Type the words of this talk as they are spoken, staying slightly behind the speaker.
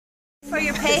For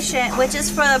your patient, which is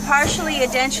for the partially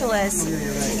edentulous,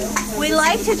 we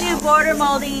like to do border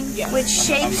molding, which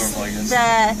shapes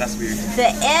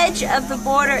the edge of the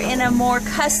border in a more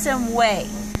custom way.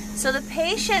 So the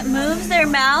patient moves their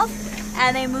mouth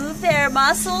and they move their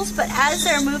muscles, but as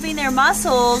they're moving their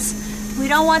muscles, we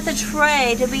don't want the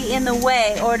tray to be in the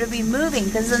way or to be moving,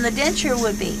 because then the denture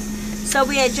would be. So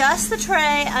we adjust the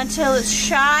tray until it's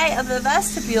shy of the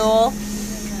vestibule,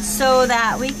 so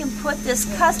that we can put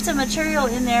this custom material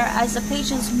in there. As the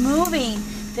patient's moving,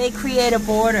 they create a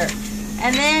border.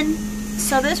 And then,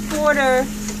 so this border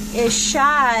is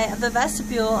shy of the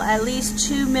vestibule at least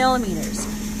 2 millimeters.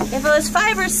 If it was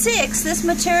 5 or 6, this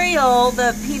material,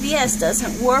 the PVS,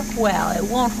 doesn't work well. It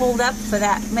won't hold up for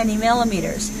that many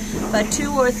millimeters. But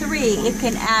 2 or 3, it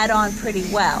can add on pretty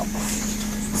well.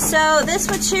 So this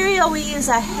material, we use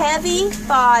a heavy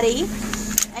body,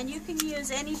 and you can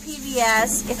use any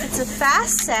PVS. If it's a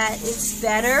fast set, it's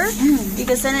better,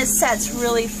 because then it sets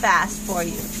really fast for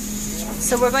you.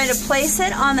 So we're going to place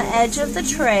it on the edge of the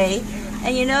tray,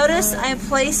 and you notice I'm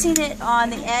placing it on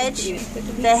the edge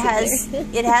that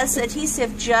has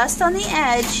adhesive just on the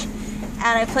edge,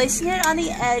 and I'm placing it on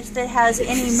the edge that has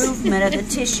any movement of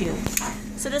the tissue.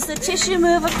 So does the tissue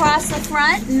move across the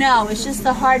front? No, it's just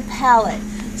the hard palate.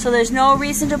 So there's no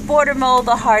reason to border mold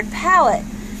the hard palate.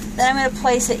 Then I'm going to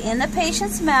place it in the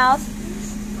patient's mouth.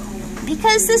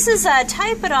 Because this is a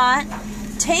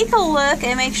typodont, take a look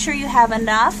and make sure you have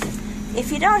enough.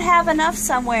 If you don't have enough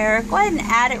somewhere, go ahead and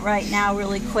add it right now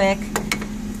really quick.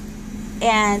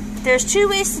 And there's 2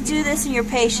 ways to do this in your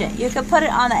patient. You could put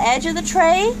it on the edge of the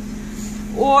tray,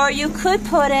 or you could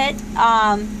put it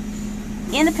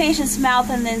in the patient's mouth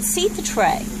and then seat the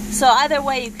tray. So either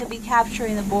way, you could be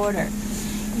capturing the border.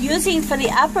 For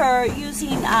the upper, using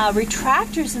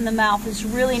retractors in the mouth is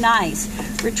really nice.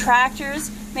 Retractors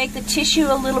make the tissue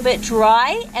a little bit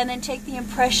dry and then take the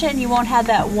impression. You won't have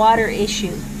that water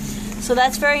issue. So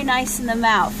that's very nice in the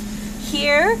mouth.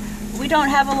 Here, we don't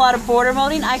have a lot of border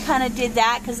molding. I kind of did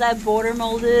that because I border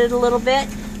molded it a little bit.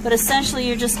 But essentially,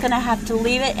 you're just going to have to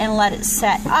leave it and let it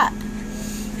set up.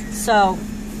 So,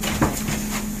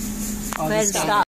 go ahead and stop.